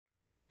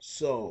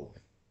So,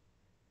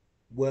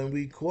 when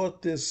we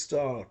caught this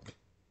stock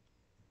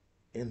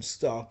in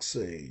Stock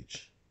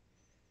Sage,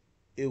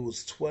 it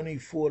was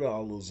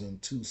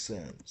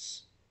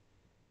 $24.02.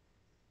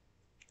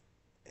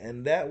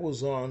 And that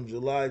was on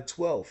July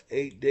 12th,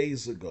 8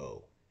 days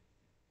ago.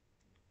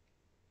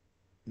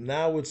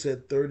 Now it's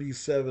at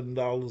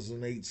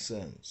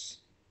 $37.08.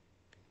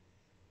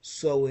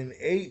 So in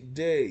 8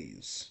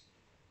 days,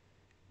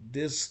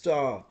 this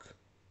stock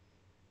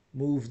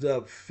moved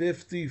up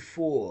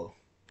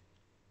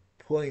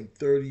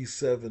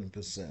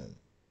 54.37%.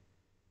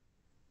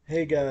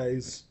 Hey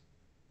guys,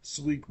 this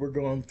week we're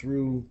going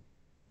through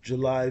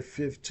July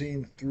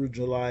 15th through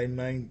July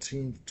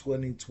 19th,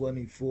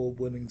 2024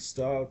 winning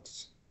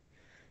stocks.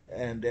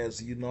 And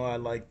as you know, I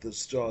like to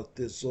start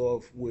this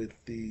off with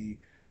the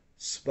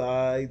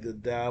SPY, the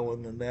Dow,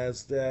 and the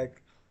NASDAQ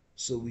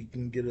so we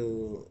can get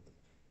a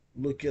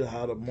look at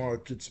how the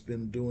market's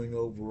been doing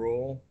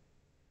overall.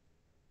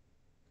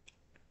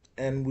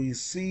 And we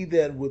see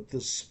that with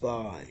the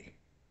SPY,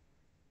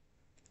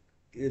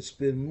 it's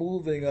been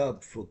moving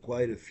up for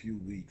quite a few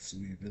weeks.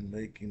 We've been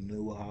making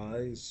new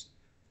highs.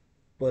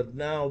 But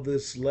now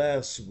this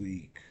last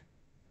week,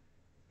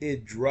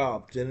 it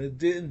dropped, and it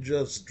didn't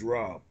just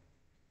drop.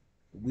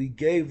 We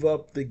gave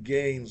up the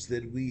gains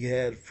that we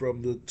had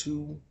from the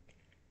 2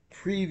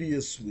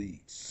 previous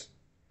weeks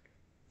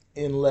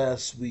in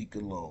last week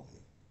alone.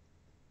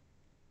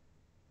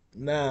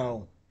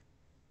 Now,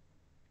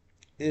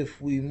 if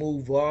we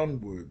move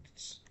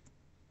onwards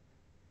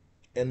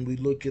and we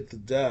look at the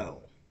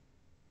Dow,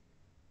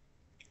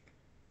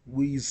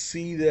 we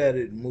see that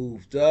it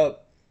moved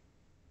up.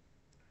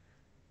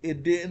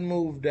 It didn't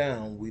move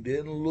down. We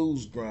didn't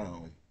lose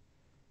ground.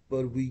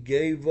 But we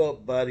gave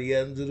up by the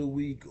end of the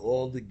week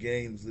all the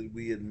gains that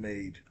we had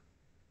made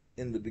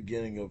in the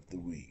beginning of the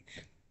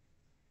week.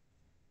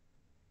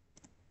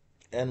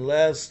 And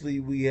lastly,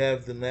 we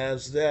have the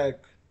NASDAQ.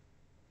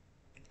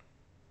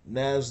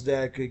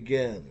 NASDAQ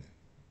again.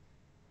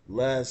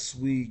 Last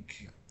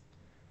week,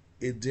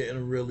 it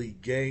didn't really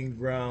gain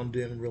ground,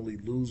 didn't really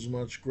lose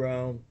much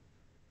ground.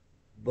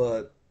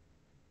 But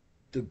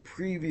the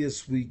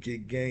previous week,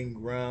 it gained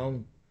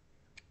ground.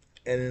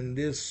 And in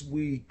this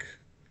week,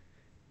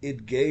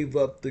 it gave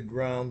up the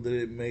ground that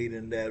it made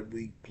in that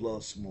week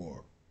plus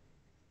more.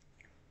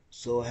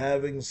 So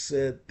having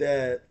said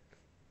that,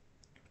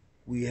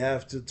 we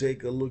have to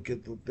take a look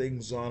at the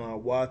things on our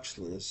watch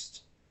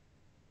list.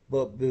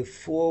 But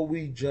before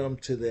we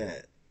jump to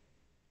that,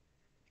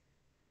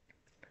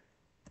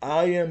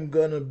 I am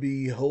going to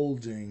be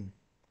holding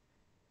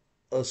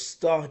a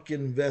stock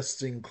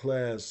investing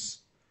class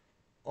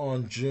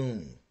on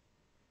June.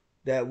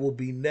 That will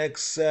be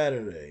next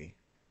Saturday,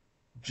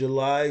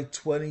 July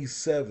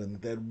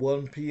 27th at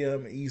 1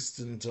 p.m.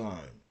 Eastern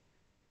Time.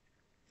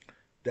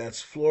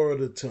 That's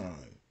Florida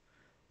time.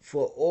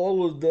 For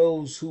all of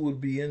those who would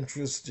be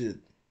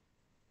interested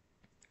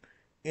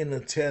in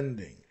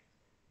attending,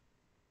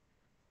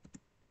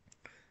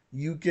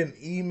 you can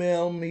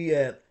email me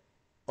at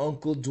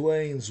Uncle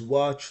Dwaynes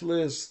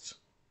Watchlist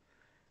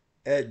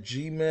at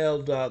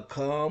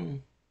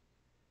gmail.com.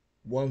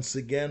 Once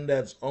again,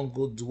 that's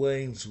Uncle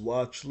Dwaynes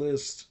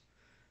Watchlist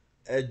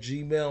at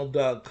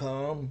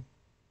gmail.com,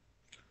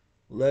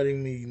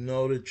 letting me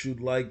know that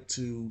you'd like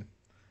to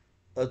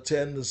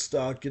attend the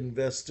stock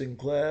investing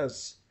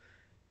class,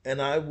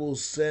 and I will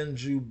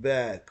send you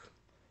back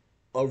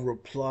a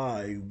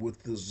reply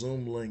with the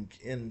Zoom link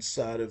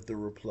inside of the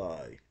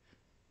reply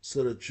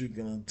so that you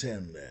can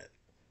attend that.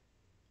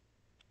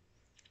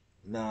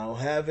 Now,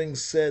 having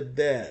said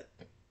that,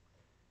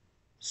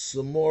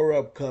 some more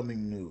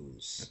upcoming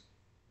news.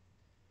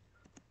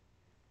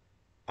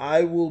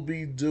 I will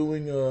be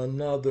doing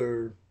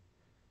another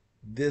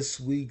This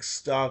Week's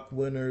Stock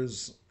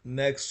Winners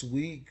next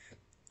week.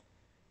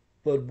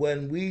 But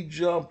when we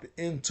jump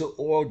into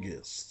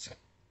August,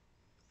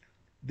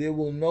 there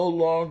will no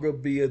longer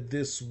be a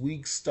This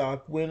Week's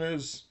Stock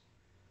Winners.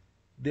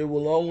 There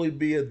will only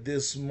be a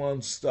This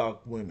Month's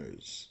Stock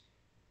Winners.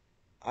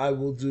 I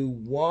will do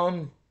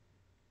one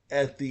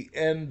at the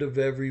end of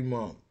every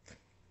month.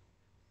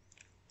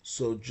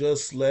 So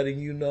just letting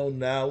you know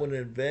now in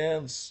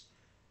advance,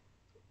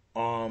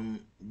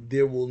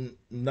 there will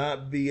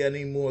not be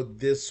any more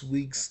This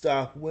Week's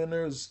Stock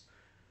Winners.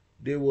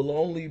 There will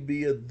only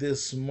be a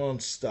This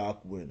Month's Stock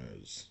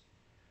Winners.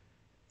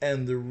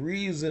 And the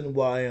reason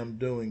why I'm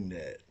doing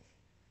that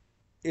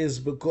is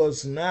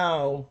because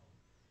now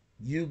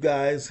you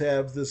guys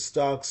have the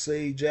Stock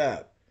Sage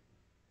app.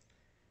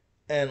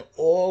 And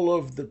all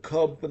of the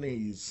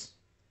companies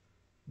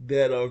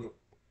that are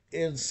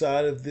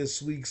inside of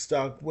This Week's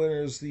Stock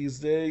Winners these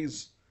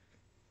days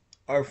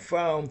are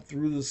found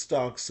through the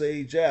Stock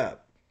Sage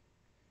app.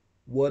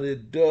 What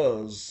it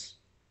does,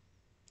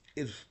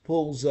 it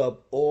pulls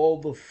up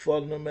all the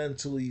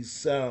fundamentally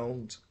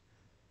sound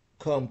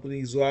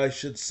companies, or I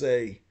should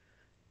say,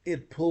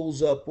 it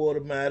pulls up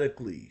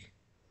automatically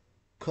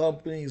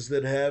companies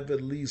that have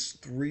at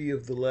least 3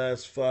 of the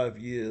last 5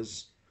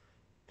 years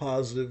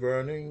positive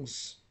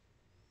earnings,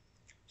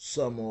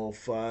 some all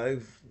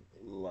 5.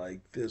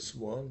 like this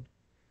one,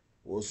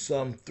 or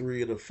some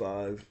 3 of the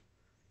 5,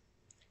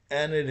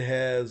 and it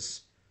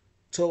has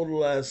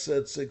total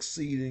assets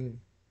exceeding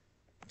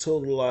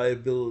total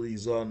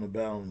liabilities on the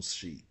balance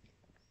sheet.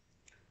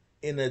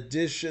 In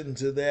addition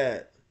to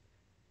that,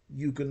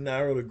 you can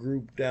narrow the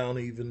group down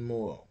even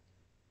more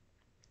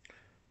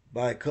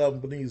by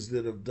companies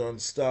that have done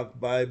stock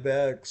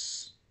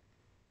buybacks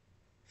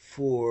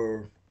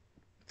for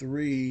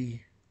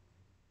 3,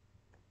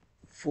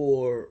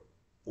 4,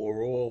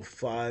 or all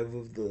 5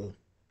 of the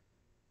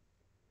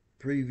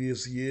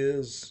previous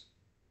years,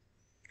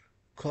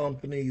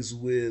 companies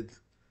with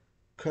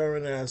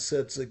current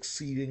assets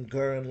exceeding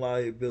current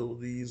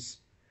liabilities,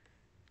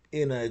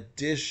 in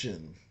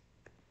addition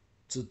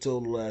to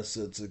total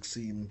assets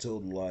exceeding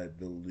total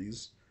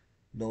liabilities.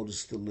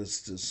 Notice the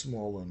list is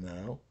smaller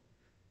now.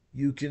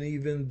 You can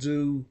even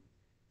do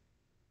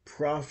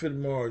profit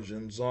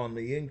margins on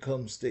the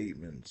income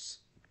statements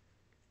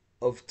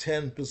of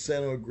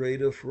 10% or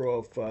greater for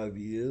all 5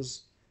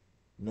 years.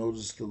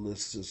 Notice the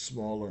list is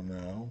smaller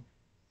now.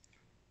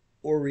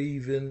 Or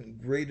even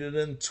greater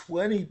than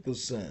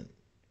 20%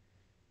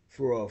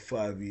 for all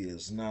 5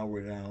 years. Now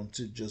we're down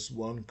to just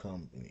one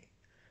company.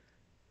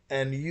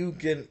 And you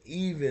can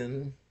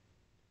even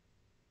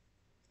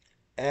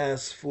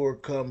ask for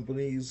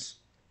companies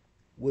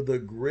with a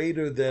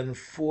greater than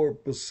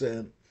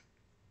 4%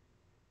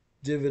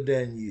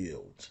 dividend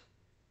yield,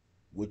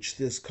 which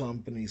this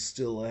company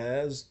still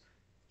has.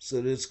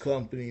 So this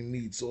company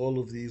meets all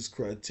of these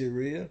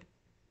criteria,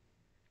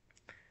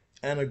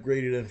 and a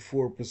greater than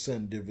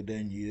 4%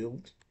 dividend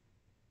yield.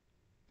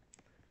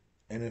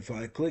 And if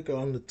I click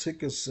on the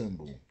ticker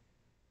symbol,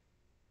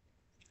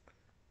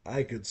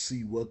 I could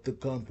see what the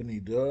company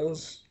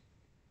does.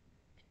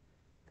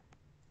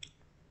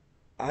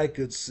 I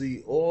could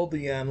see all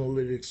the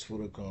analytics for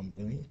the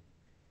company.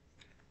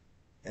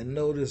 And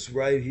notice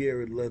right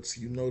here, it lets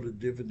you know the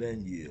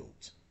dividend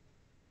yield,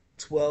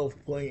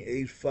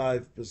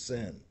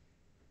 12.85%.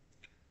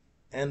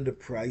 And the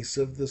price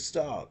of the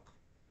stock,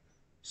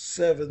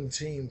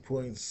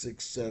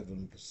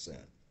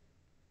 17.67%.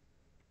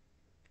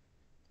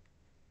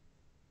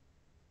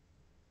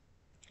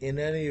 In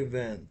any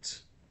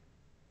event,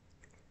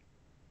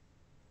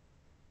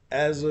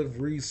 as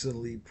of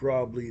recently,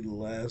 probably the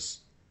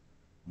last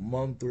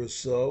month or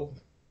so,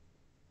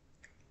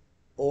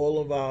 all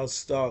of our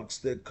stocks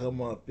that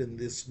come up in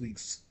this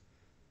week's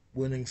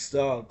winning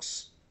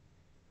stocks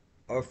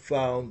are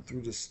found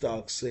through the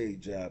Stock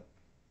Sage app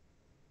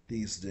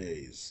these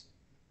days.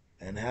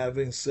 And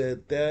having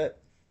said that,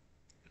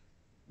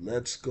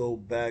 let's go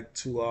back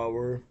to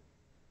our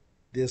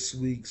this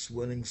week's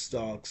winning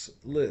stocks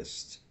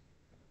list.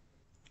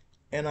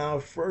 And our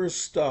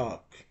first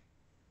stock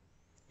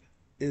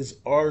is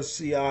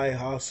RCI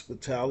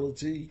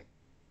Hospitality.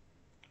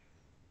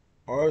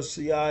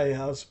 RCI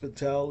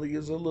Hospitality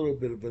is a little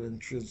bit of an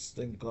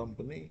interesting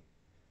company.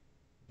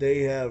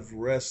 They have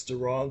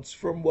restaurants,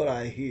 from what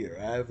I hear.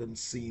 I haven't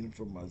seen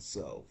for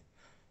myself,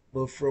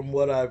 but from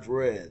what I've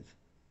read,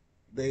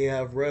 they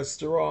have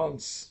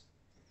restaurants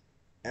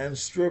and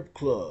strip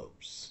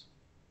clubs.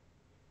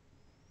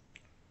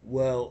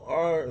 Well,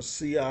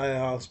 RCI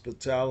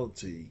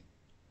Hospitality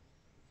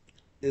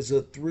is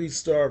a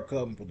 3-star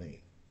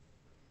company.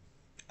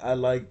 I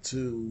like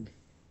to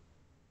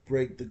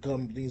break the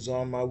companies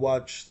on my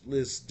watch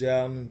list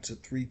down into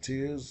 3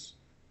 tiers.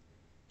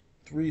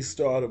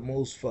 3-star, the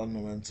most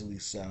fundamentally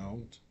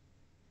sound.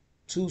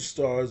 2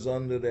 stars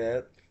under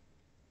that.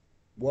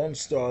 1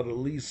 star, the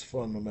least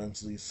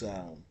fundamentally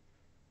sound,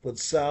 but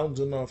sound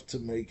enough to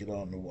make it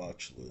on the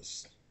watch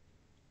list.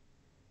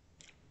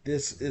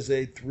 This is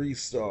a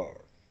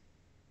 3-star.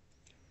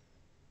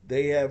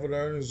 They have an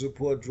earnings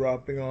report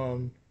dropping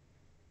on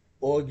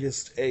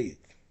August 8th.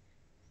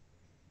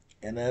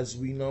 And as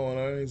we know, an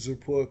earnings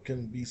report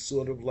can be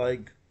sort of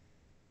like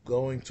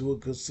going to a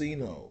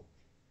casino.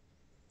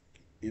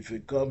 If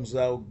it comes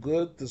out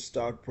good, the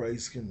stock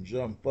price can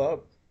jump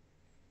up.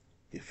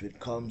 If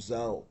it comes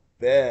out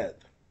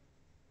bad,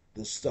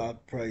 the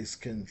stock price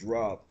can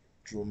drop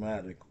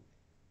dramatically.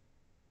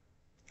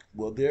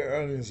 Well, their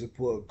earnings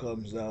report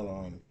comes out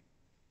on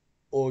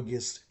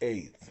August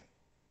 8th.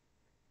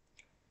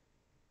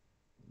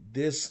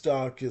 This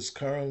stock is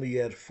currently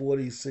at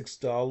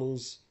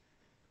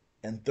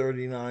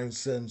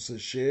 $46.39 a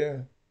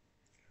share.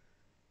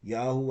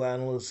 Yahoo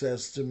analysts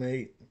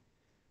estimate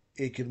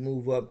it can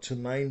move up to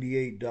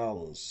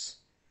 $98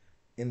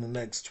 in the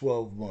next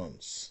 12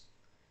 months.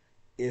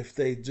 If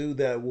they do,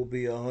 that will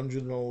be a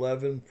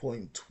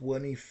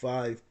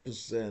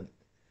 111.25%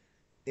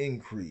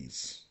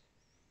 increase.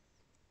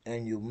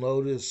 And you'll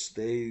notice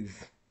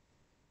they've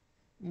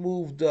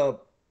moved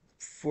up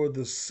for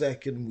the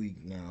second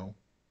week now.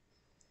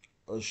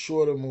 A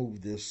shorter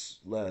move this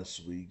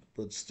last week,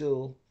 but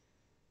still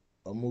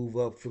a move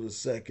up for the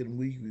second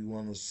week. We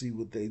want to see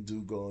what they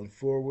do going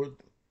forward.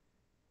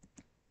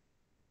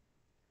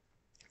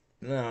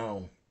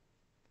 Now,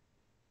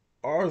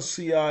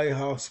 RCI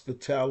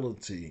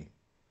Hospitality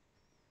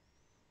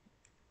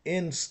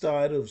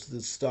inside of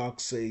the Stock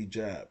Sage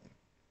app,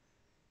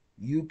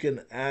 you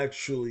can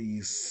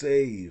actually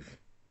save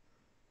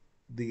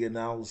the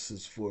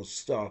analysis for a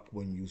stock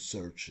when you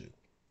search it,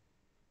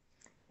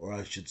 or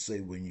I should say,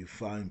 when you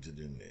find it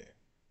in there.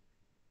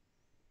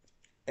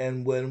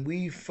 And when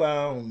we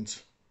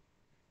found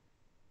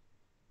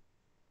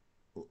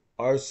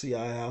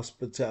RCI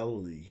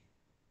Hospitality,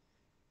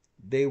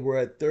 they were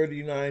at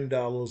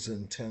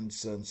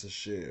 $39.10 a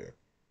share.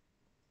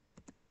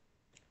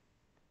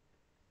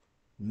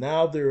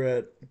 Now they're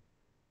at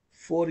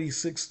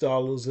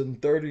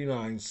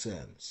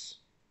 $46.39.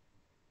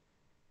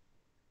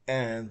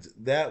 And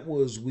that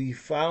was, we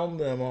found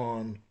them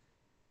on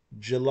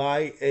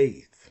July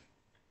 8th.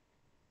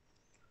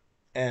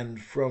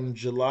 And from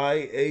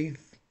July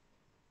 8th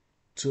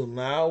till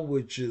now,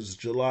 which is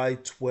July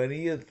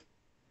 20th,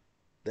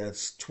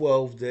 that's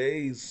 12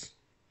 days,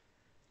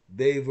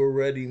 they've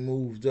already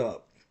moved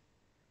up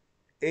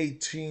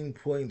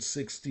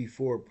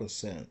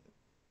 18.64%.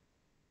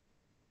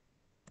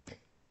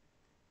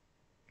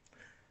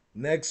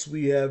 Next,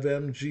 we have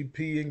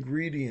MGP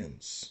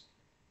Ingredients.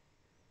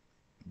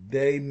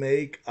 They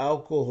make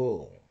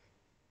alcohol.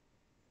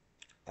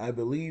 I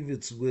believe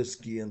it's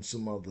whiskey and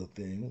some other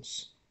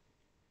things.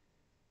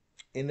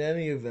 In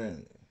any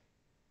event,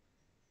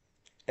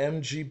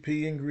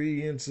 MGP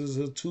Ingredients is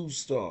a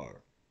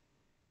 2-star.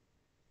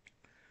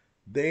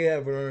 They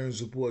have an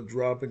earnings report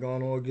dropping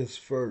on August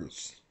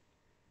 1st.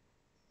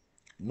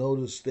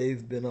 Notice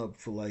they've been up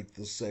for like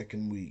the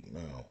second week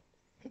now.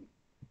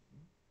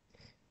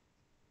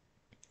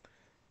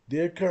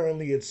 They're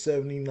currently at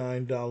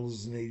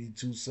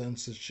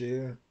 $79.82 a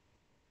share.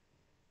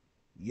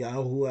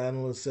 Yahoo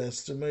analysts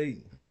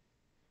estimate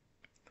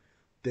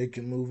they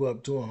can move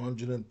up to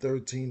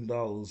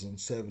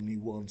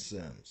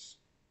 $113.71.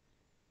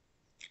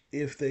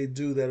 If they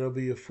do, that'll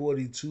be a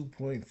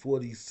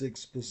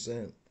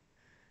 42.46%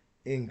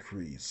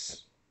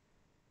 increase.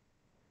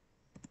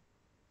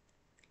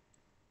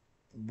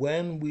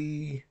 When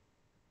we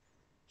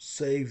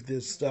saved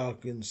this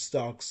stock in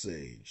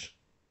StockSage,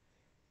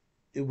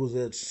 it was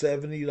at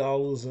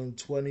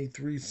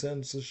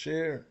 $70.23 a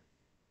share.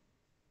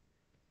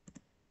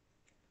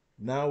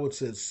 Now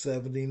it's at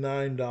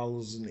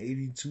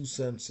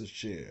 $79.82 a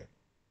share.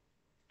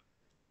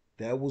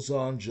 That was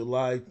on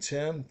July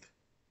 10th.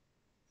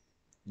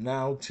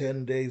 Now,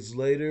 10 days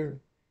later,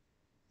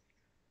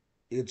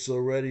 it's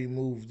already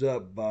moved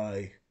up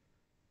by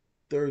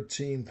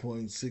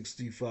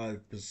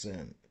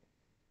 13.65%.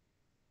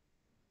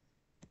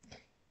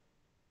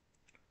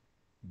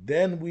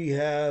 Then we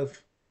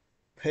have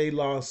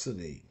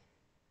Paylocity.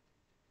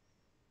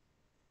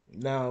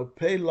 Now,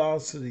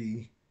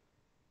 Paylocity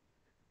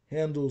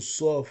handles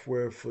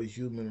software for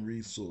human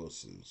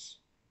resources.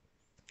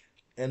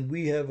 And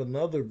we have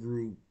another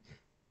group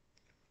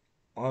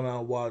on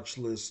our watch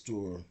list,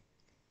 or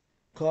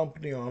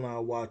company on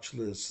our watch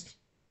list,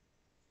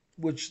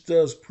 which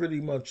does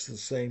pretty much the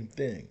same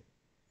thing,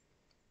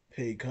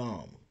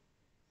 Paycom.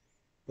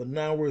 But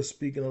now we're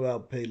speaking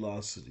about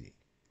Paylocity.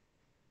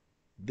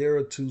 They're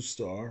a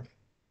 2-star.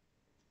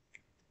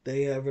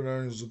 They have an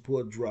earnings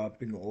report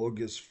dropping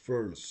August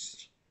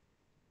 1st.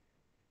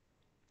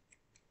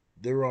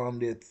 They're on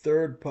their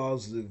third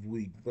positive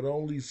week, but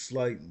only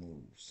slight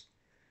moves.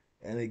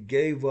 And it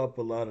gave up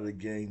a lot of the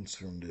gains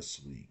from this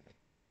week.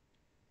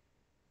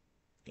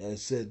 I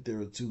said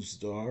they're a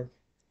 2-star.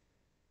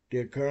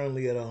 They're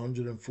currently at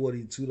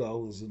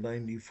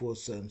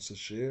 $142.94 a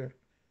share.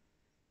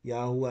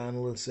 Yahoo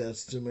analysts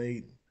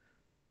estimate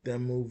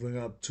them moving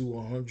up to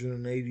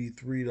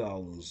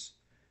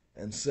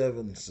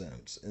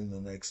 $183.07 in the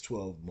next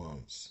 12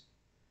 months.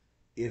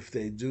 If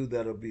they do,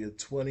 that'll be a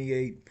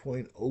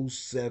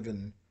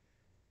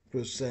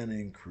 28.07%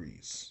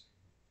 increase.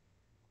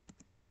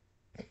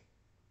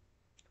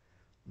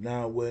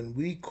 Now, when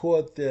we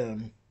caught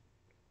them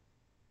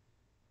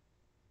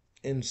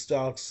in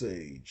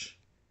StockSage,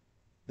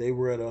 they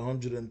were at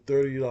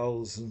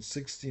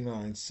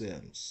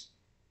 $130.69.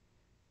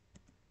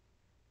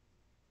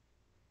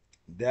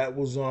 That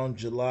was on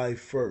July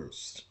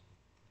 1st.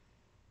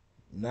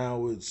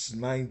 Now it's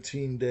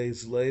 19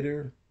 days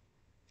later.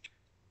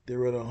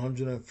 They're at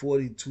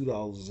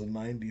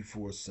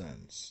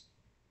 $142.94.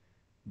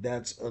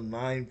 That's a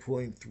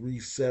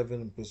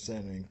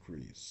 9.37%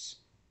 increase.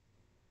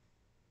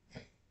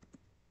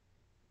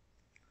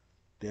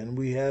 Then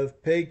we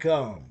have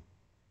Paycom.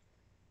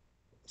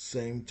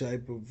 Same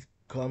type of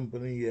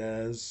company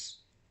as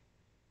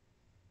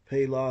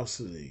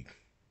Paylocity.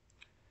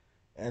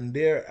 And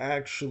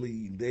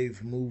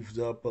they've moved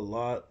up a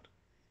lot.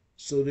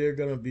 So they're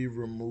going to be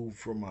removed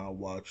from our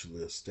watch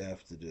list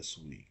after this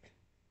week.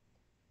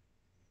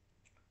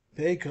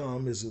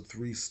 Paycom is a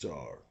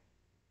 3-star.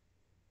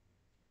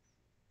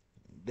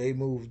 They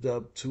moved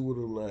up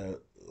the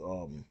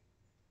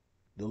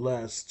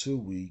last 2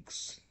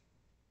 weeks.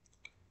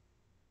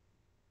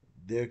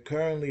 They're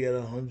currently at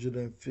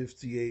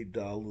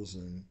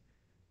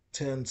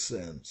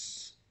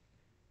 $158.10.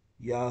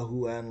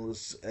 Yahoo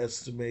analysts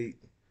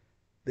estimate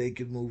they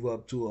could move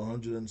up to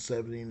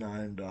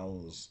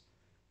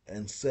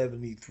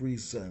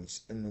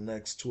 $179.73 in the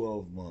next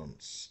 12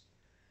 months.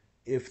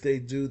 If they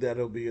do,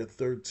 that'll be a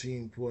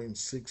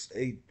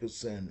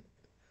 13.68%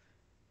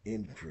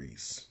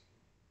 increase.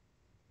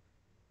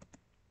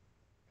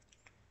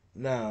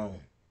 Now,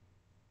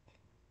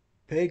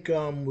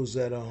 Paycom was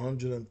at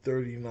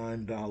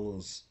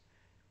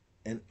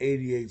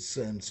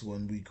 $139.88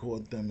 when we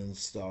caught them in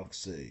Stock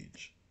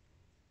Sage.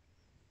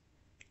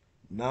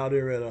 Now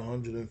they're at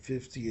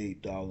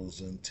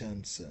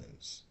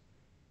 $158.10.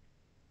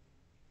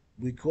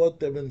 We caught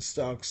them in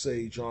Stock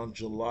Sage on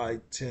July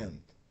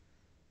 10th.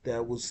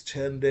 That was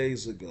 10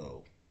 days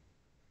ago.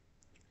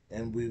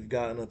 And we've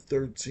gotten a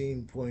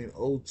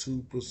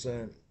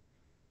 13.02%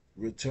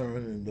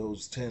 return in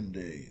those 10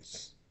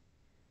 days.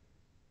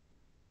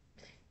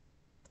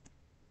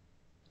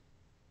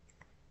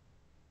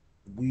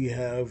 We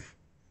have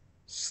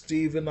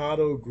Stephen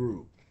Auto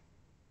Group.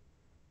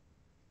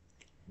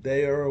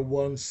 They are a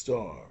 1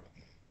 star.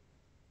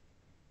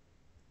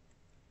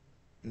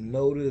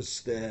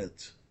 Notice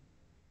that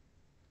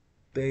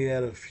they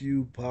had a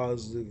few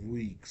positive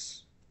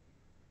weeks.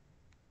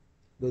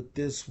 But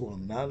this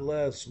one, not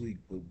last week,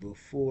 but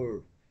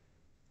before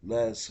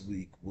last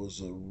week,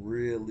 was a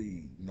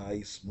really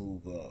nice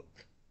move up.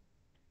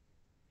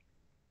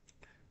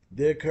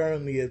 They're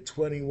currently at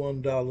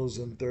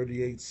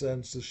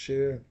 $21.38 a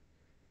share.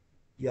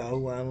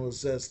 Yahoo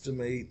analysts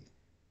estimate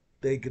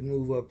they could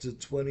move up to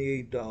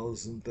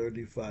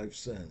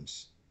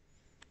 $28.35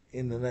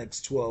 in the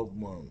next 12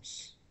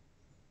 months.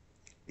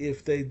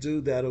 If they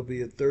do, that'll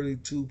be a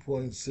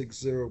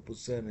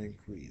 32.60%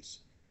 increase.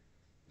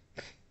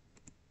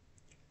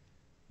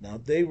 Now,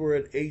 they were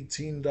at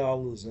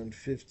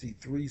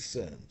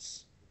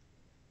 $18.53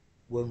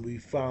 when we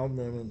found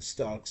them in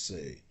Stock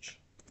Sage.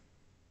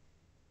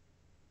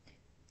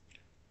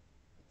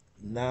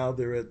 Now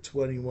they're at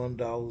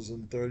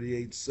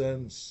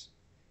 $21.38.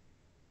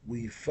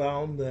 We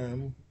found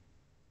them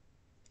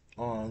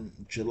on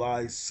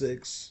July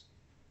 6th,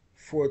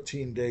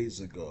 14 days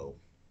ago.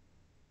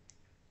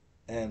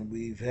 And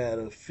we've had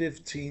a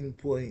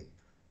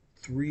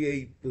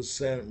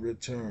 15.38%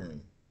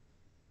 return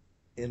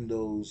in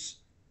those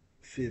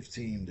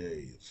 15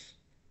 days.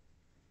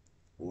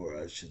 Or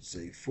I should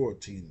say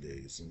 14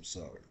 days, I'm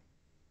sorry.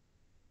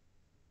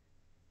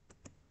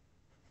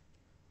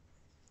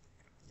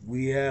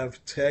 We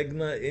have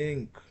Tegna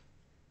Inc.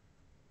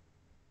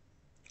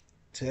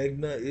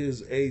 Tegna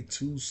is a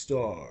 2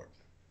 star.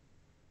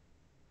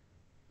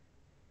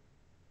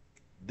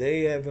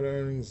 They have an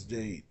earnings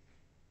date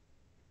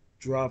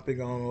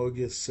dropping on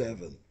August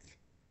 7th.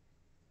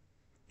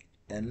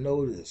 And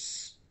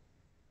notice,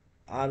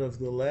 out of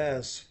the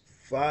last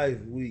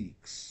 5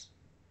 weeks,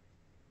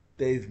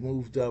 they've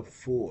moved up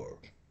 4.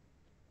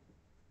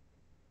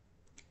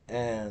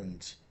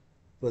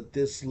 But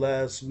this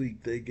last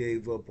week they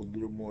gave up a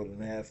little more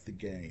than half the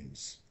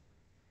gains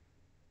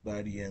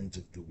by the end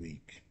of the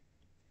week.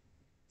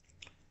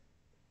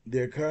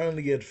 They're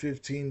currently at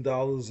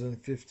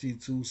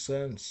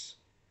 $15.52.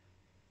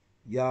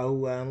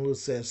 Yahoo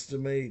analysts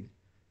estimate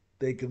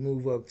they can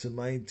move up to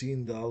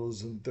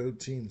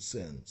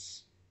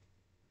 $19.13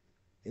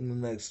 in the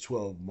next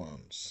 12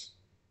 months.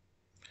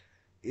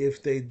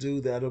 If they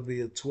do, that'll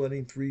be a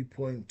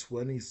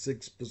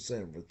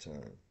 23.26%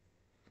 return.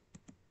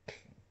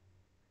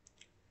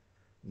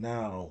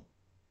 Now,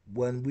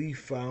 when we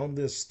found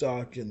this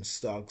stock in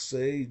Stock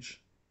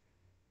Sage,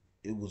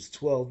 it was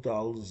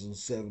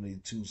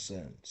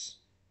 $12.72.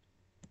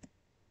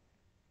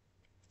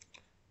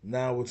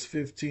 Now it's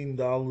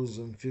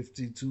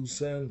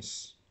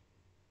 $15.52.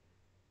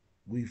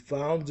 We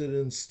found it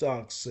in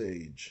Stock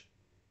Sage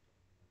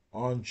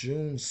on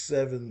June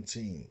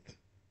 17th.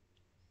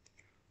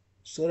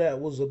 So that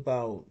was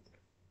about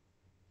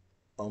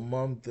a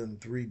month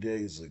and 3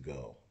 days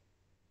ago.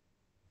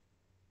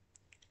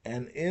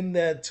 And in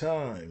that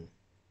time,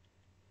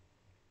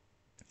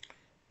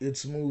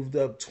 it's moved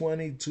up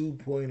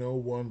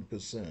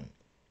 22.01%.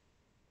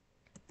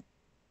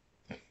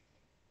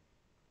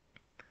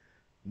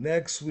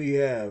 Next, we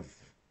have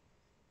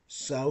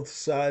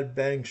Southside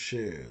Bank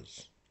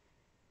Shares.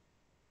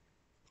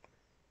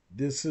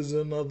 This is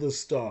another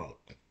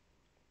stock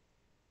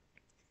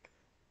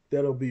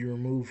that'll be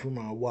removed from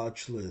our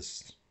watch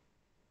list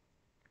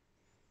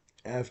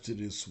after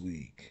this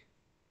week.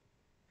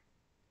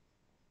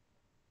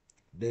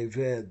 They've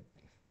had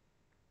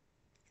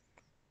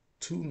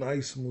 2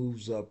 nice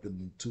moves up in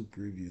the 2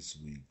 previous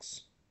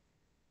weeks.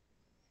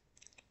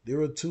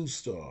 They're a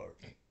 2-star.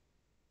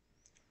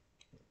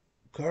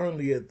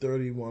 Currently at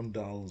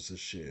 $31 a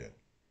share.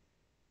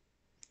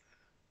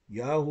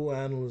 Yahoo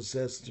analysts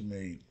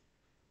estimate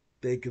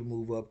they can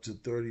move up to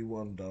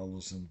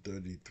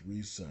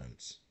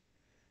 $31.33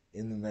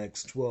 in the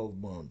next 12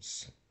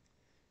 months.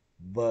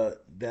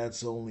 But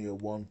that's only a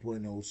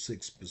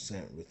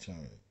 1.06%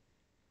 return.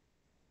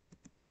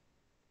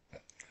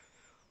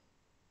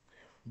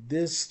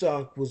 This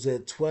stock was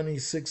at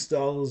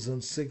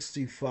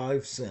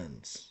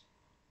 $26.65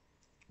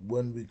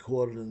 when we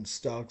caught it in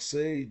Stock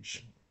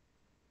Sage.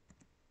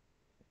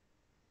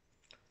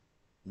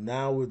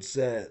 Now it's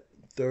at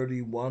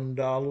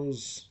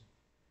 $31.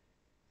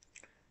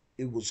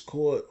 It was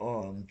caught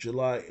on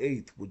July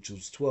 8th, which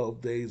was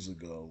 12 days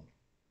ago.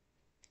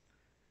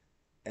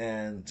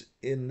 And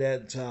in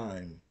that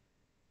time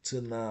to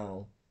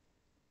now,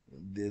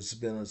 there's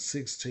been a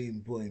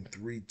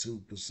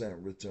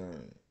 16.32%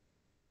 return.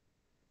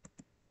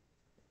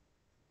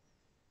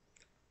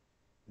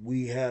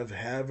 We have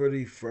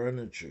Haverty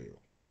Furniture.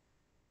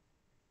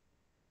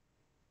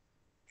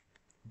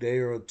 They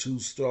are a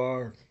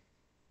 2-star.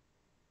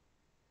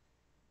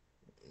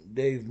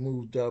 They've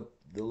moved up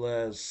the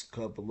last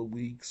couple of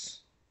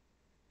weeks.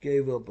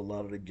 Gave up a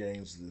lot of the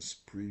gains I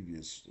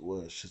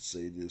should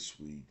say this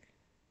week.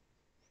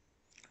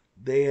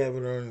 They have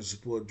an earnings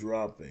support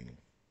dropping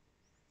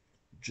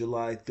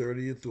July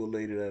 30th or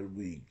later that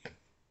week.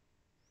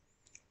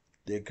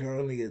 They're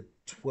currently at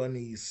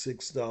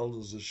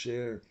 $26 a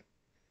share.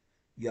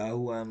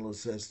 Yahoo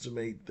analysts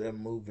estimate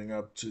them moving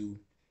up to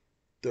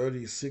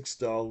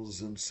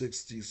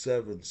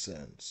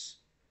 $36.67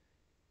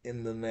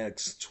 in the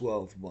next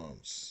 12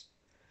 months.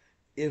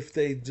 If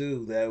they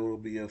do, that will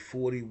be a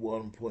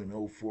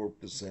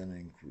 41.04%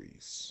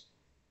 increase.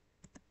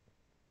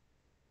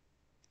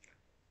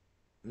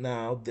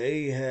 Now,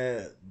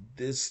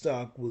 this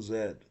stock was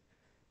at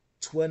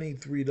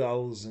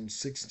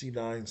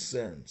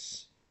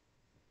 $23.69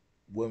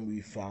 when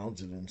we found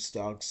it in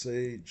Stock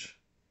Sage.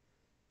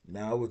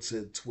 Now it's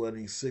at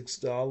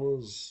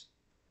 $26.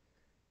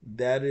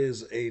 That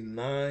is a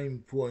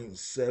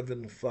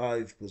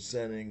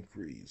 9.75%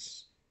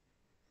 increase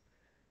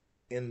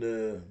in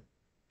the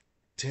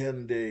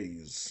 10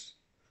 days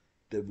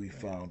that we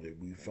found it.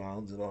 We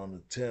found it on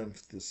the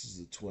 10th. This is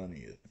the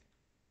 20th.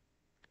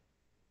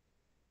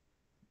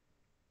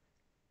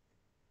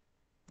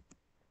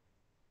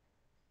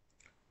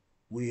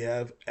 We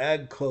have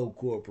Agco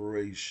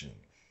Corporation.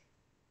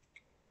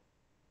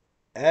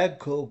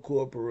 Agco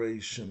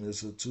Corporation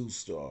is a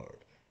 2-star.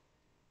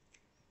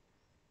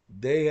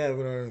 They have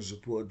an earnings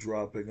report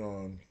dropping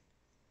on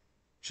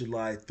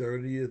July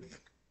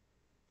 30th.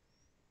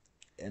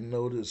 And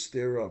notice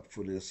they're up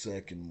for their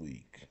second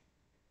week.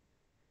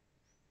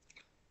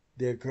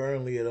 They're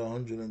currently at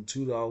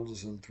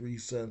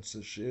 $102.03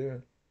 a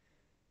share.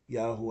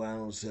 Yahoo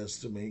analysts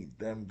estimate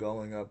them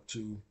going up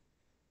to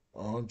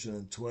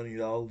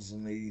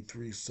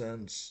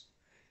 $120.83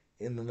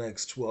 in the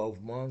next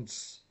 12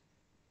 months.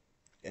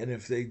 And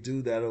if they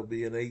do, that'll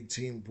be an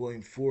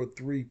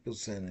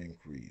 18.43%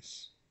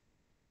 increase.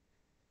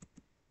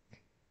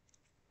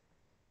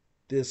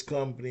 This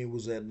company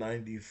was at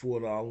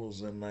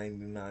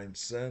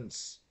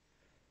 $94.99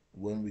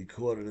 when we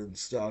caught it in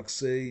Stock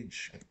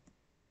Sage.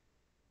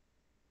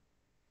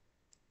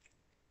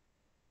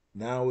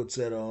 Now it's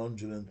at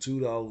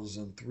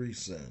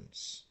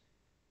 $102.03.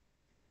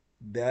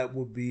 That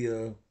would be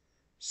a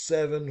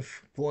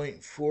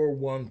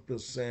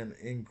 7.41%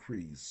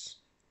 increase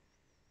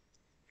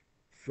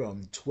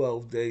from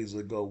 12 days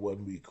ago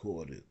when we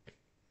caught it.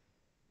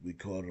 We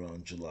caught it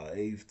on July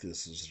 8th.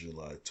 This is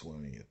July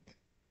 20th.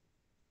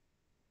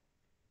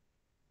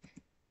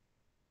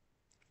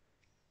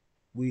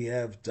 We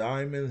have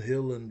Diamond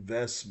Hill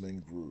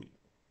Investment Group.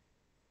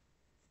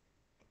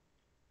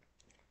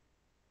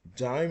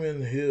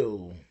 Diamond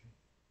Hill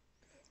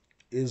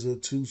is a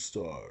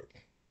 2-star.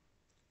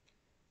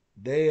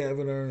 They have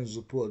an earnings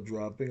report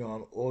dropping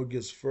on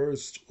August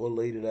 1st or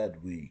later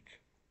that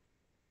week.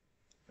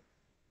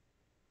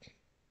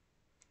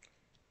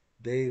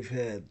 They've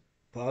had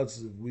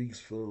positive weeks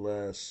for the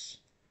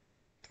last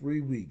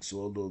 3 weeks,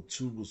 although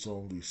 2 was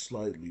only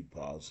slightly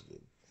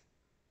positive.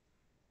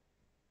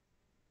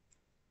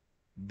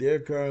 They're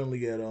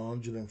currently at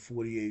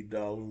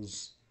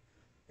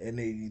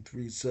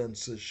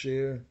 $148.83 a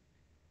share.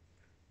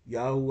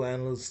 Yahoo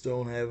analysts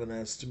don't have an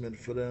estimate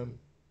for them,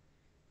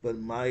 but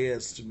my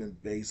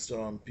estimate based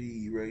on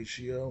PE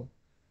ratio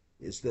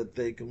is that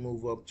they can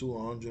move up to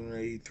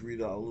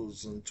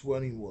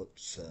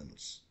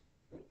 $183.21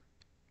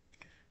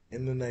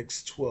 in the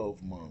next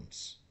 12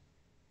 months.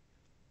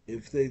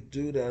 If they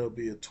do, that'll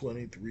be a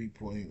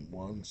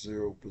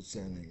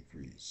 23.10%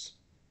 increase.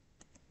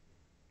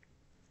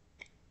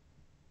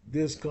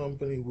 This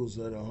company was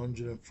at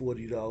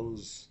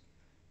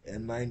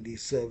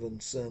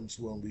 $140.97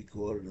 when we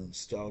caught it in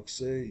Stock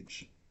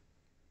Sage.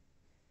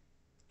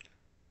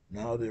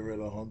 Now they're at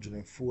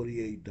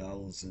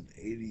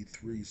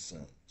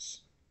 $148.83.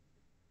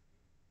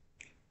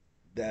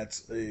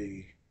 That's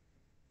a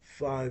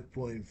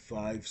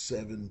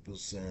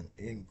 5.57%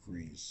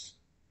 increase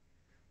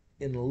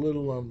in a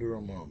little under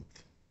a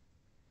month.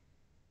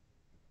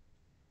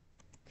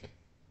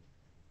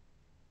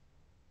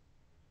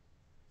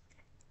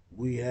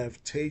 We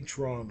have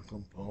Tatron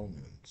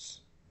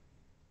Components,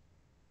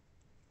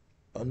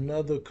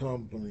 another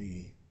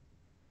company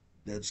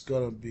that's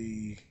going to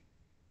be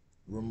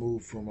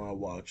removed from our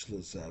watch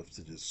list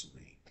after this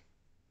week.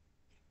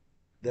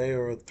 They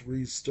are a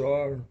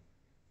 3-star,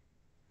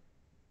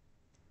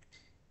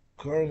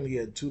 currently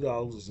at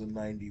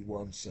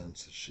 $2.91 a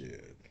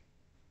share.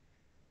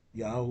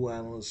 Yahoo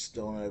analysts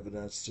don't have an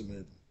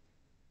estimate,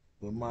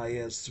 but my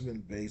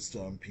estimate based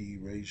on P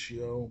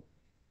ratio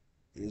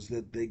is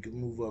that they can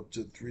move up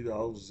to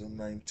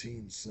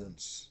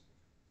 $3.19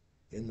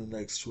 in the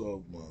next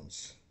 12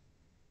 months.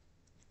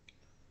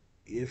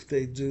 If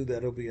they do,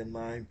 that'll be a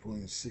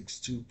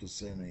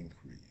 9.62%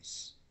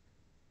 increase.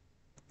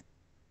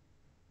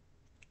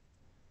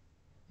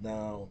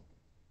 Now,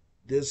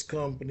 this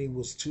company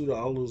was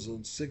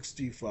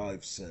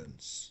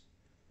 $2.65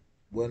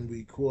 when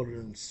we quoted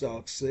in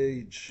Stock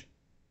Sage.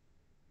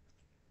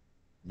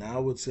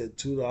 Now it's at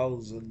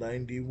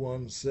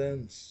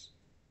 $2.91.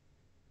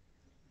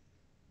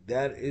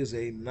 That is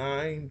a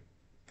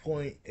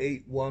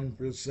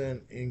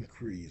 9.81%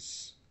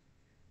 increase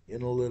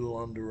in a little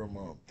under a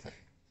month.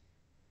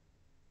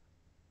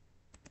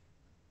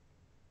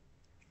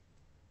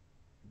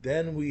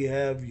 Then we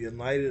have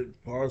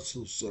United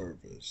Parcel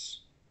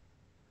Service,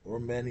 or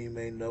many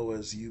may know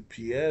as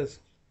UPS.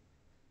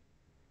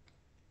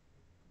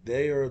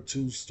 They are a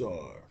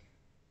 2-star.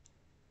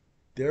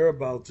 They're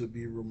about to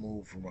be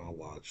removed from our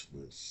watch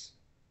list.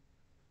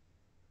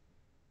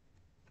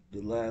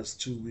 The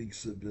last 2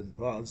 weeks have been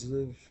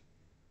positive.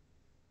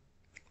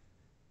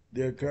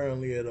 They're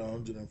currently at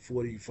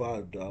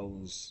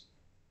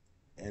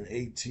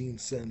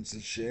 $145.18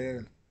 a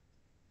share.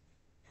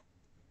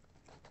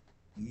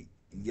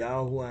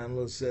 Yahoo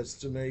analysts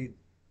estimate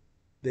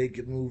they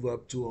could move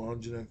up to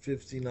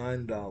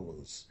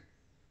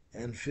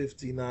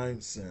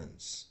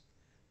 $159.59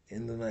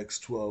 in the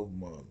next 12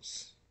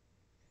 months.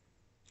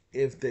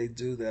 If they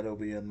do, that'll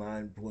be a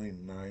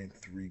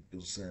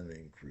 9.93%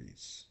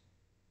 increase.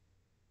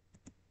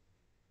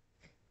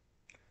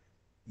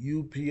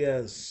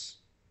 UPS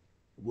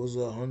was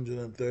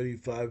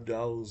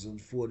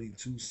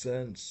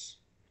 $135.42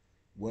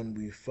 when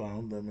we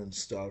found them in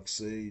Stock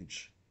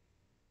Sage.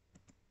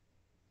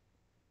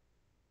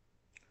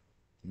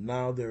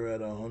 Now they're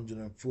at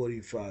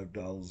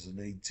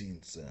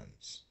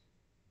 $145.18.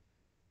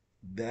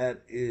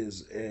 That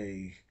is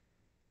a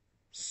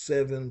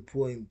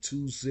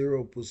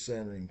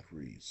 7.20%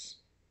 increase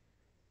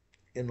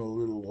in a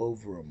little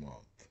over a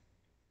month.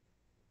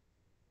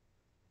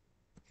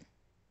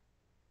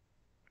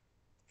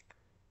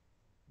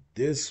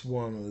 This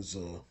one is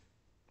a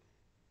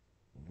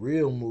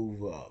real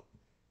move up.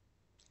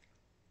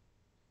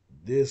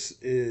 This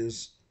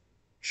is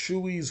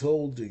Chuy's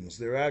Holdings.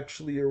 They're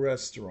actually a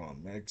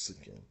restaurant,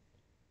 Mexican.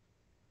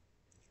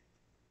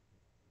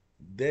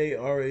 They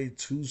are a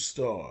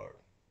 2-star.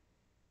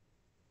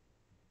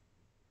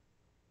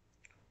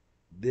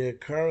 They're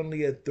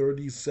currently at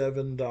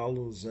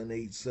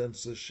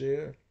 $37.08 a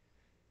share,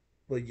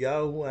 but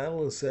Yahoo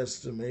analysts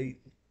estimate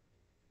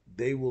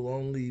they will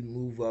only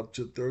move up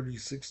to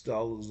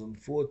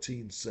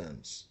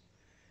 $36.14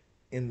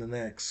 in the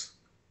next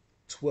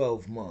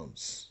 12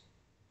 months.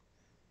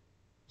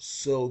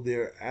 So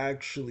they're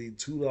actually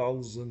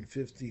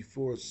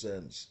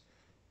 $2.54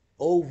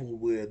 over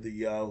where the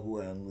Yahoo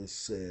analysts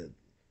said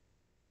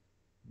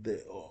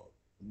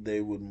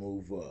they would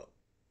move up.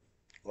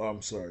 Oh,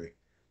 I'm sorry,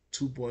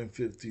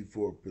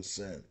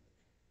 2.54%.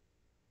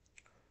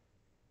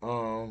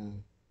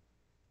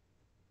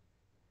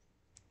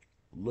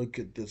 Look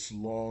at this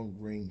long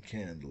green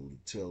candle.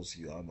 It tells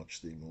you how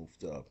much they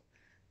moved up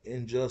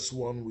in just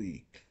 1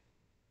 week.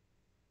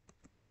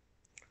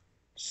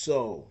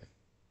 So,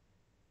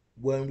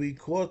 when we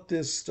caught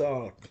this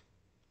stock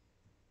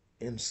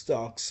in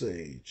Stock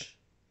Sage,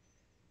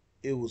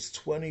 it was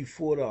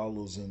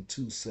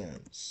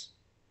 $24.02.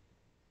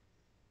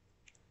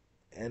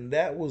 And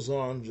that was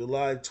on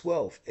July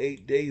 12th,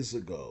 8 days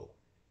ago.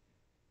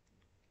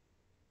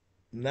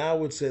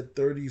 Now it's at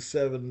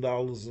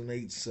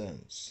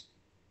 $37.08.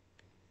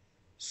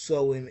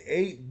 So in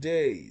 8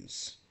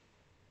 days,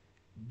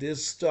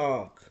 this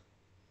stock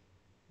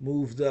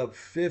moved up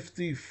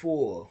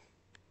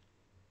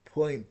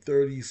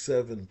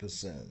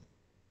 54.37%.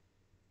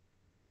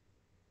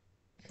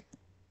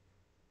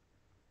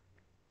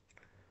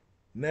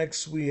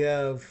 Next, we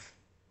have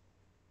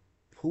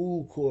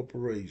Pool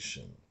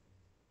Corporation,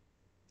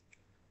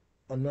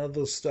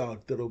 another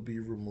stock that'll be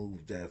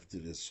removed after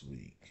this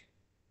week.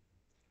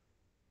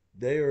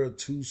 They are a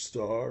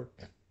 2-star.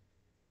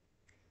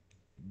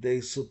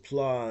 They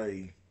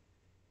supply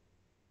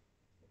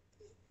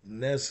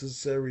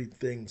necessary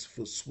things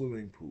for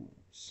swimming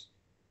pools.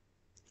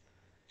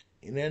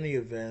 In any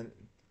event,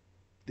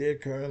 they're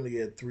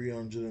currently at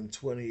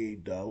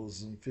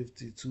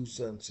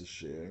 $328.52 a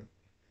share.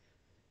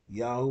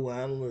 Yahoo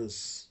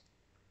analysts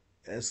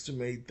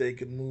estimate they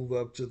can move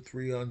up to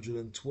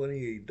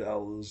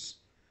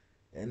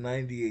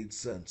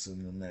 $328.98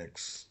 in the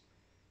next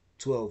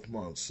 12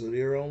 months. So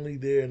they're only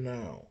there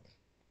now,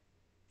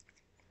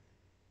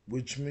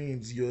 which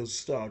means your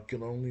stock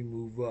can only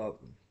move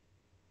up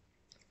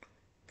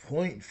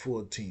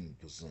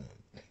 0.14%.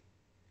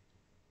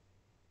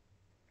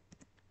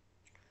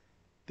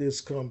 This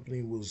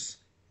company was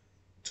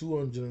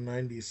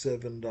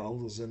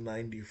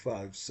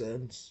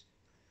 $297.95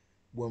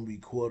 when we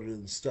quoted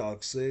in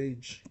Stock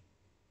Sage.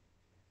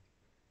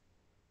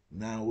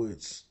 Now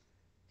it's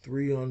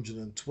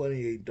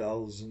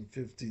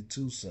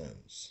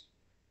 $328.52.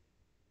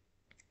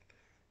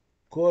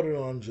 Caught it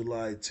on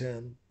July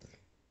 10th,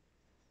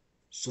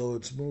 so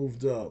it's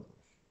moved up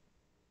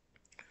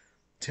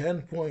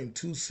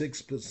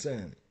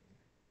 10.26%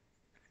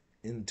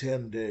 in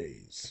 10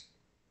 days.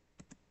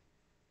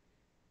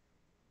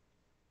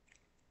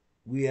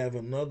 We have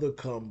another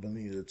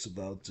company that's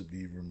about to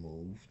be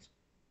removed,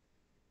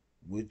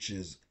 which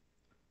is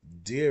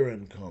Deere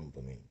and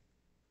Company.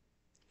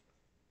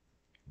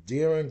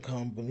 Deere and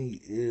Company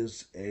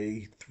is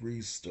a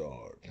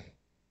 3-star.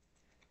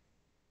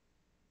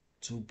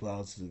 2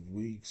 positive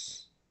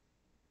weeks.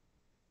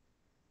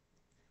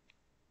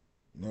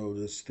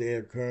 Notice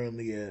they're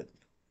currently at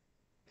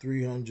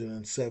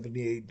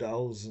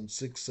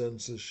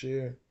 $378.06 a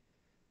share.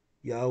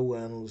 Yahoo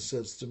analysts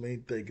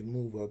estimate they can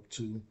move up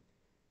to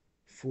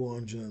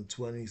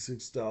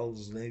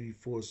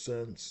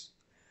 $426.84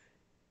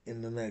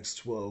 in the next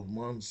 12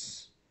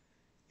 months.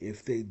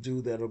 If they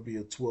do, that'll be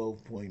a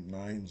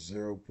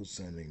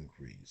 12.90%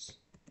 increase.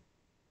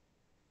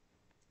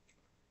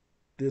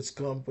 This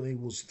company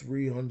was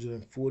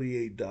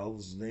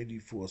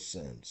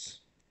 $348.84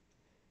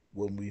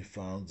 when we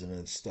found it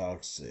in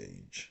Stock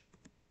Sage.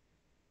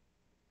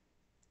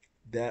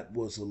 That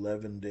was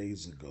 11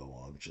 days ago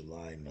on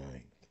July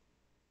 9th.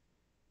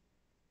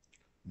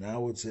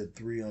 Now it's at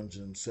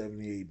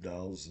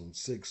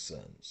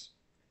 $378.06.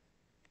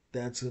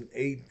 That's an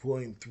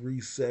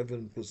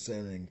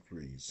 8.37%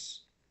 increase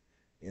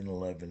in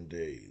 11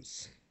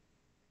 days.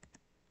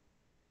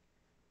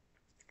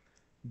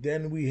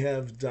 Then we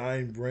have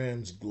Dine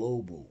Brands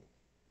Global.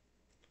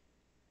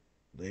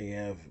 They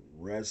have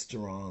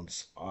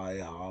restaurants,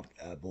 IHOP,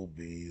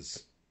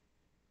 Applebee's.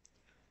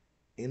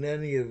 In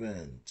any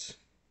event,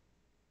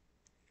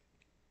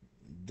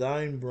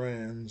 Dine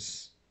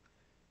Brands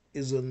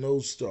is a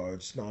no-star.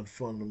 It's not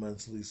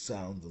fundamentally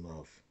sound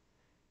enough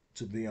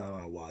to be on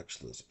our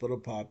watch list, but a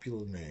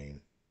popular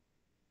name.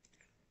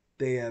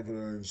 They have an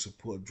earnings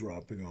report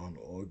dropping on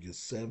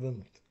August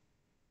 7th.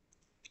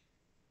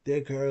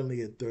 They're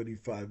currently at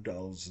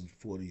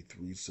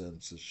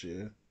 $35.43 a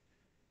share.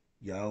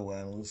 Yahoo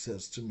analysts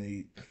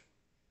estimate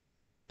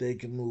they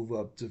can move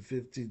up to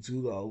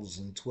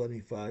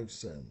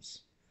 $52.25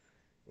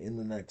 in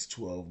the next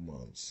 12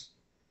 months.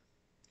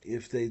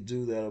 If they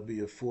do, that'll be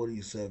a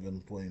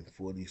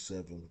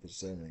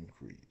 47.47%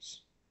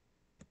 increase.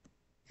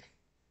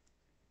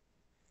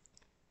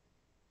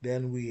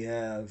 Then we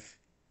have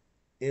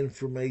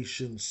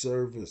Information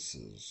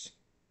Services.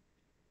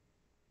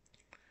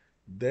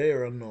 They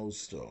are a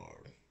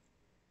no-star.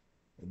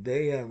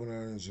 They have an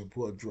earnings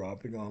report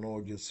dropping on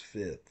August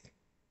 5th.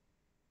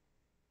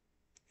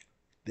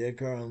 They're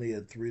currently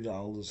at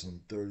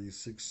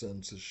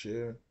 $3.36 a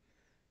share.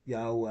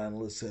 Yahoo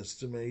analysts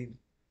estimate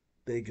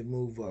they can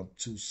move up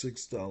to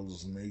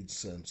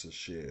 $6.08 a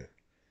share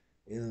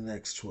in the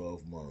next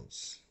 12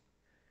 months.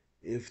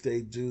 If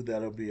they do,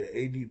 that'll be an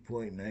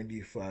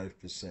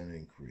 80.95%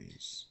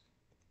 increase.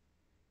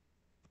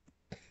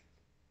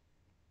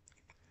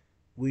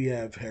 We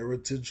have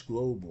Heritage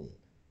Global.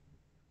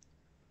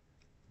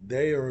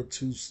 They are a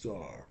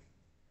 2-star.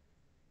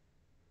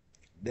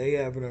 They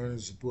have an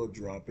earnings report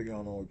dropping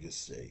on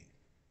August 8th.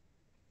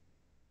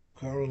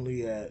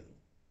 Currently at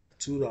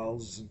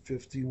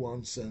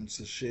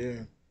 $2.51 a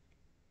share.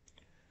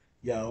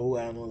 Yahoo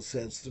analysts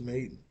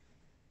estimate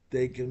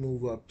they can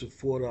move up to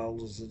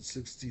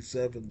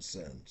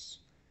 $4.67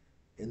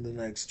 in the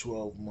next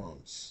 12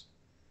 months.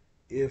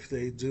 If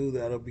they do,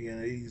 that'll be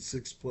an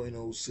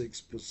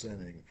 86.06%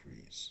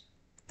 increase.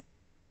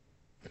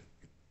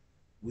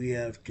 We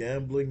have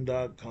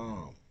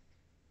Gambling.com.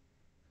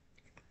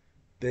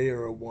 They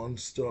are a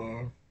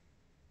 1-star,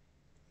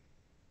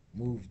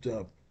 moved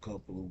up a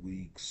couple of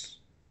weeks.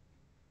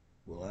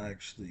 Well,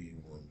 actually,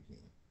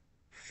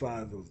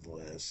 5 of the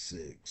last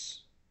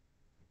 6.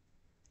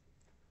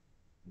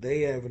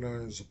 They have an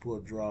earnings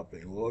report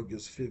dropping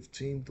August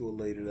 15th or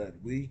later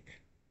that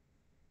week.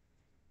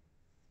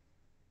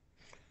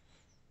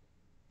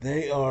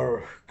 They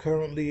are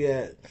currently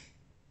at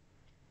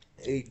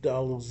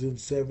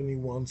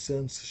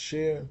 $8.71 a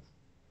share.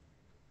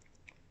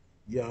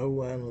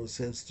 Yahoo analysts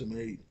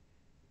estimate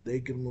they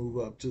can move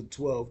up to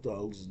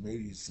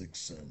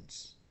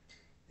 $12.86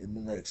 in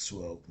the next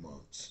 12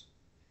 months.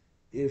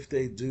 If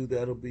they do,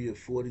 that'll be a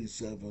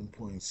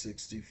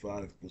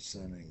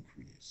 47.65%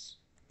 increase.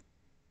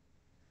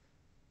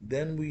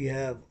 Then we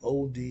have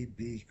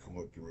ODB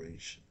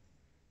Corporation.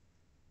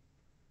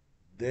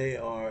 They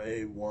are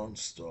a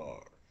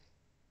 1-star.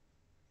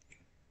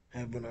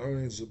 Have an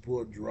earnings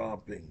report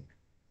dropping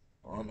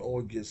on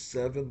August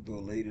 7th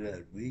or later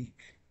that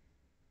week.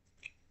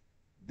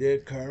 They're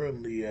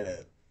currently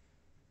at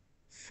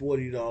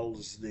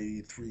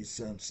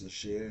 $40.83 a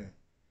share.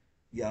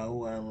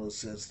 Yahoo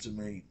analysts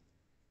estimate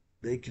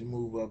they can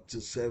move up to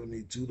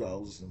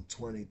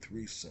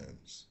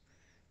 $72.23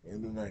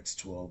 in the next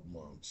 12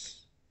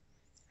 months.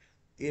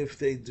 If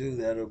they do,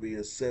 that'll be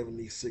a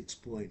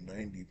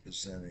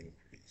 76.90%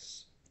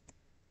 increase.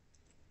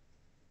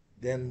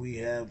 Then we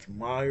have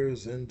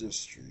Myers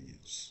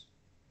Industries.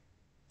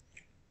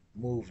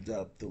 Moved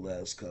up the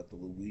last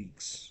couple of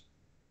weeks.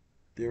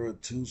 They're a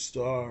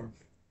 2-star,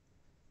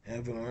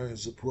 having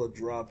earnings report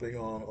dropping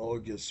on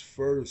August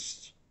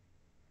 1st.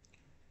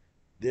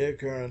 They're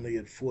currently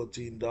at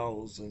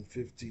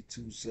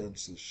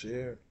 $14.52 a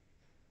share.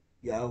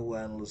 Yahoo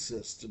analysts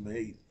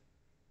estimate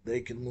they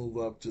can move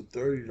up to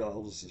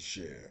 $30 a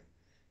share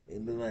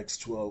in the next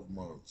 12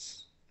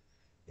 months.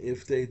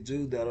 If they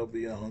do, that'll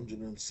be a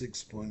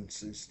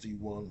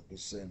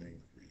 106.61%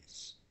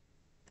 increase.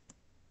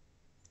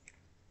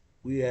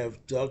 We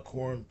have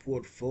Duckhorn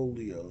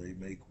Portfolio. They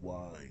make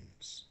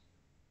wines.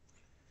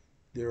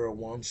 They're a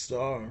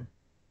 1-star,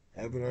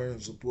 having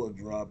earnings report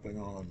dropping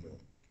on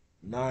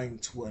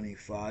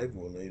 9/25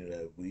 or later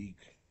that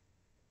week.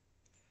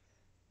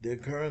 They're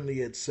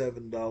currently at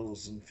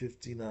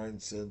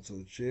 $7.59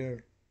 a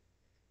share.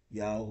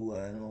 Yahoo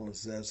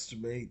analysts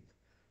estimate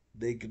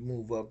they could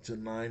move up to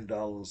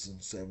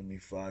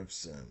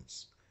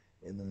 $9.75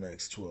 in the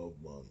next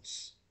 12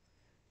 months.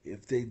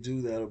 If they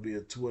do, that'll be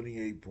a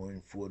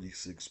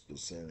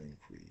 28.46%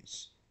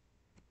 increase.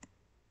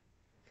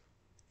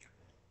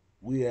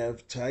 We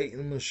have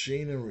Titan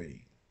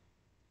Machinery.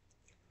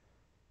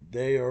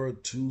 They are a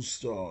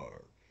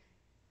 2-star.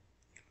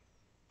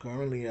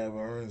 Currently have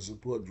earnings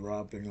report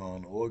dropping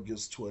on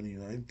August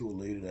 29th or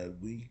later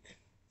that week.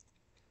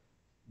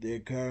 They're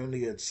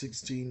currently at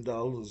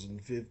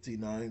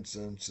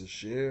 $16.59 a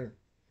share.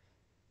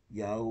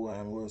 Yahoo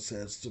analysts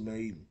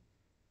estimate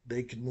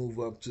they can move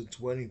up to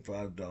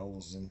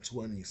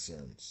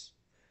 $25.20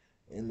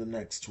 in the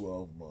next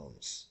 12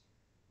 months.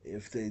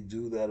 If they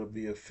do, that'll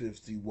be a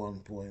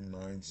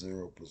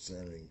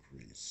 51.90%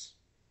 increase.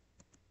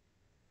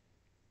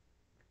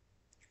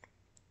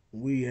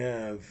 We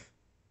have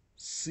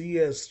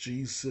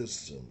CSG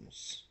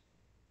Systems.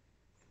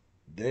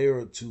 They are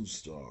a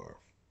 2-star.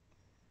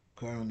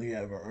 Currently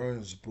have an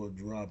earnings report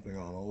dropping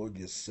on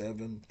August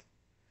 7th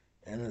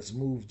and has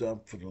moved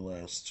up for the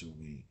last 2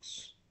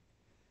 weeks.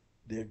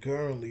 They're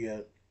currently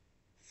at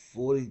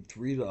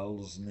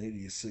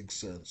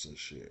 $43.86 a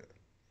share.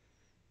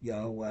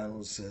 Yahoo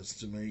analysts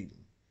estimate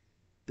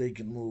they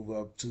can move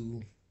up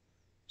to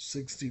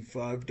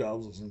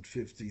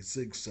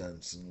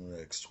 $65.56 in the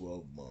next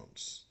 12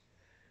 months.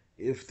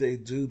 If they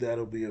do,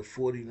 that'll be a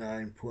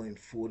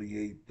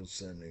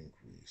 49.48%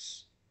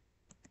 increase.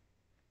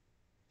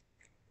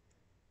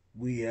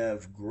 We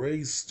have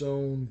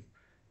Greystone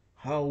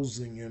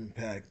Housing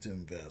Impact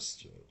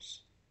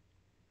Investors.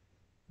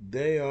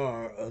 They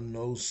are a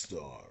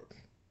no-star,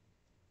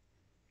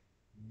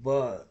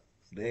 but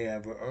they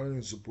have an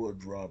earnings report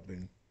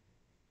dropping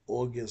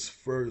August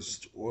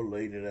 1st or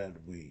later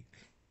that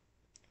week.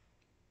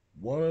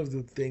 One of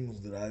the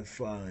things that I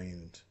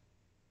find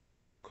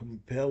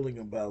compelling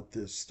about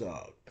this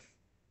stock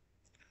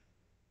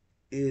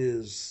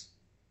is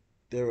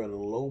they're at a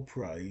low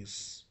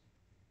price,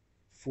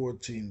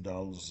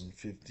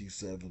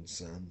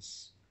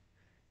 $14.57,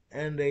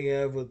 and they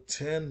have a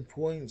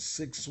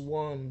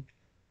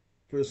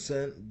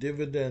 10.61%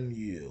 dividend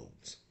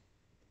yield.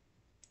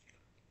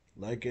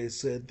 Like I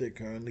said, they're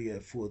currently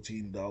at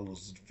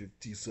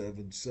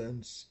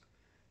 $14.57.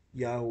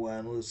 Yahoo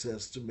analysts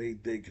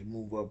estimate they can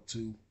move up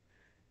to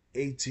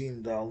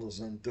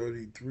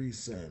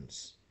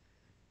 $18.33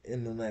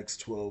 in the next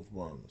 12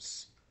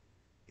 months.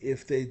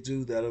 If they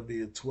do, that'll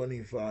be a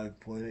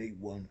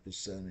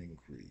 25.81%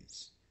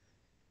 increase.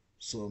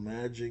 So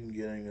imagine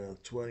getting a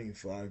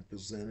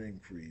 25%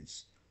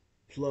 increase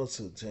plus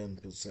a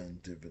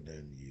 10%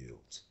 dividend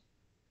yield.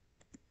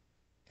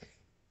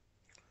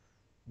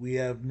 We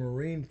have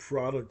Marine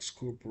Products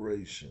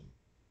Corporation.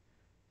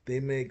 They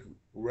make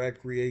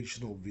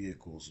recreational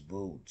vehicles,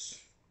 boats.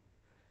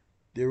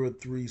 They're a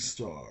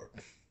 3-star.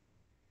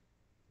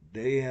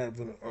 They have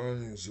an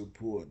earnings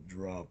report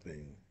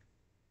dropping.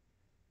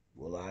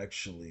 Well,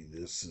 actually,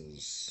 this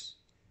is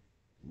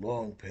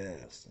long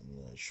past. I'm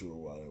not sure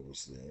why it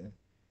was there.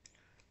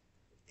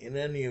 In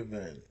any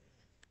event,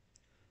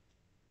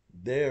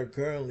 they are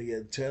currently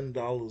at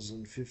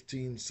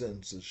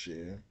 $10.15 a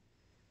share.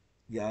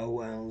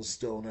 Yahoo analysts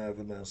don't have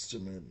an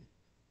estimate,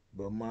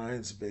 but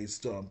mine's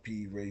based on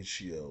P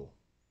ratio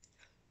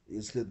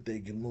is that they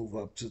can move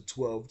up to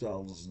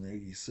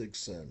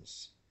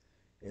 $12.86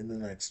 in the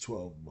next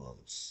 12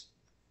 months.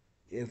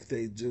 If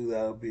they do,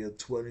 that'll be a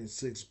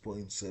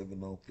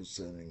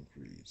 26.70%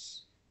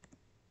 increase.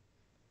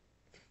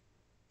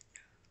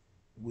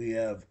 We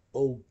have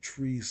Oak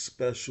Tree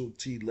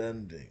Specialty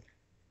Lending.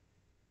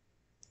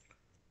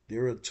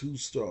 They're a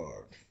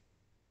 2-star.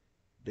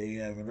 They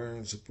have an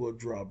earnings report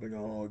dropping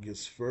on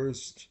August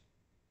 1st.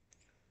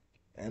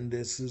 And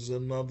this is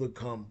another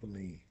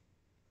company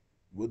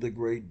with a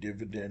great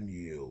dividend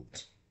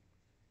yield.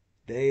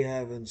 They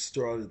haven't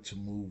started to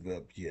move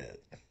up yet,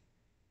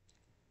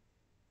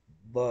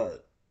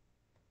 but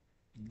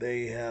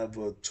they have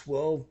a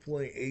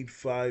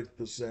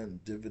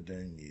 12.85%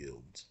 dividend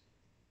yield,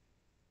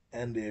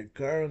 and they're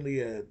currently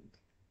at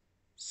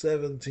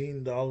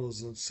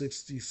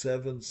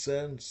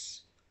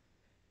 $17.67.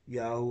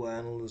 Yahoo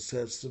analysts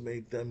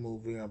estimate them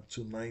moving up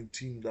to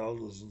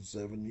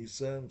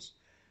 $19.70.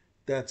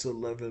 That's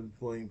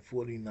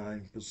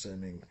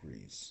 11.49%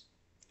 increase.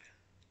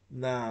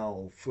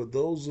 Now, for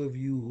those of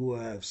you who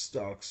have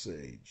stock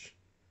sage,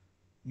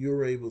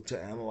 you're able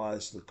to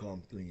analyze the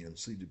company and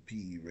see the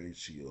PE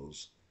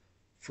ratios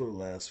for the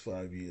last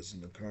 5 years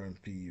and the current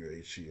PE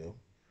ratio.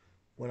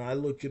 When I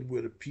look at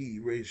where the PE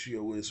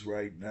ratio is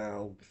right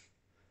now,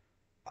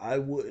 I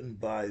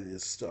wouldn't buy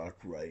this stock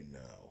right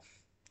now.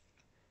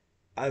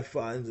 I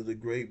find it a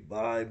great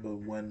buy, but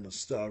when the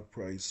stock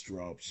price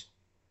drops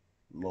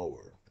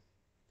lower.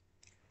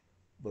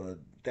 But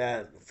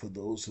that, for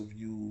those of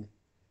you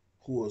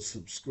who are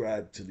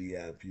subscribed to the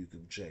app, you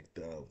can check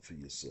that out for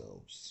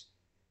yourselves.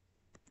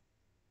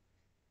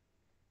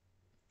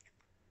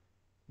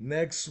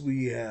 Next,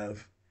 we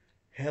have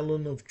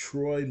Helen of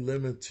Troy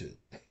Limited.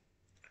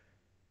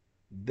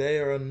 They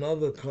are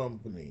another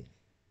company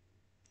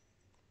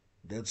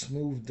that's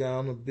moved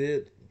down a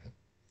bit.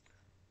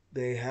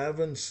 They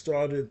haven't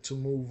started to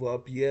move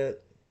up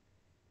yet,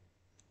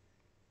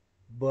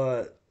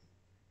 but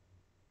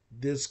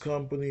this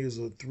company is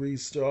a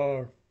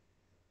 3-star.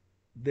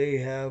 They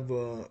have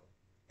a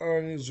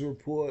earnings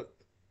report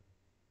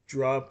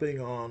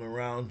dropping on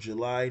around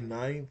July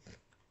 9th.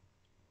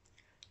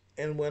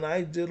 And when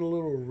I did a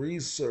little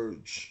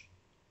research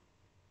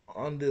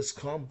on this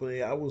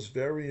company, I was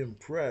very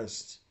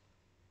impressed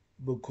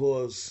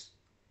because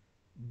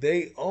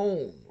they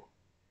own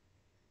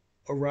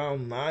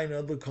around 9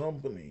 other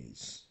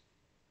companies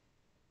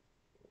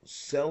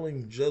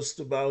selling just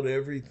about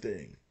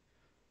everything.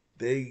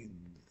 They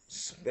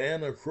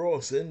span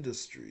across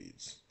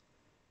industries.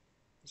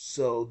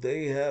 So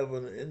they have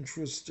an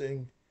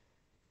interesting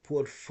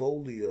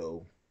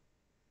portfolio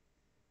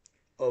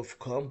of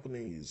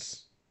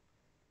companies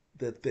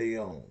that they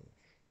own.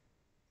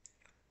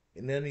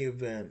 In any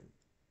event,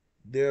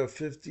 they're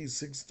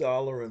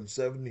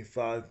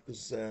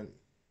 $56.75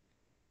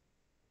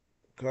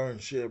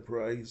 current share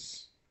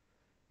price.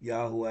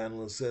 Yahoo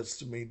analysts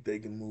estimate they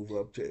can move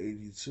up to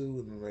 82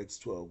 in the next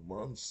 12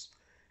 months.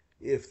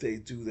 If they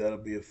do, that'll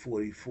be a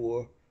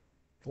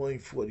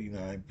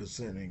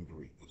 44.49%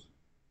 increase.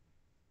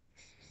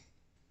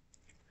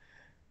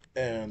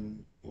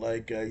 And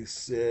like I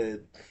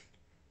said,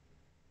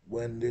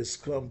 when this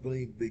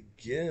company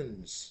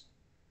begins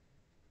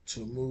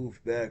to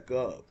move back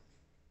up,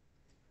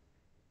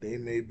 they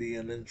may be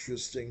an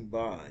interesting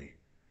buy.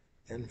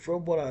 And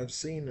from what I've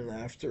seen in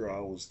after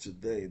hours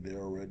today,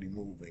 they're already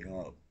moving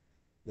up.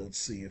 Let's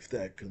see if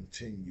that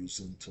continues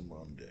into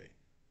Monday.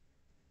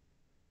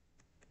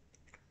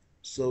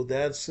 So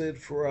that's it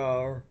for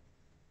our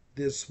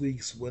this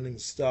week's winning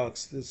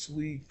stocks this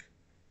week.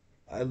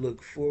 I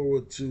look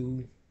forward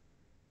to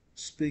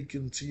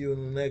speaking to you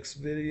in the next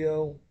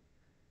video.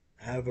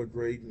 Have a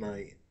great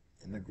night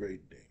and a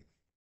great day.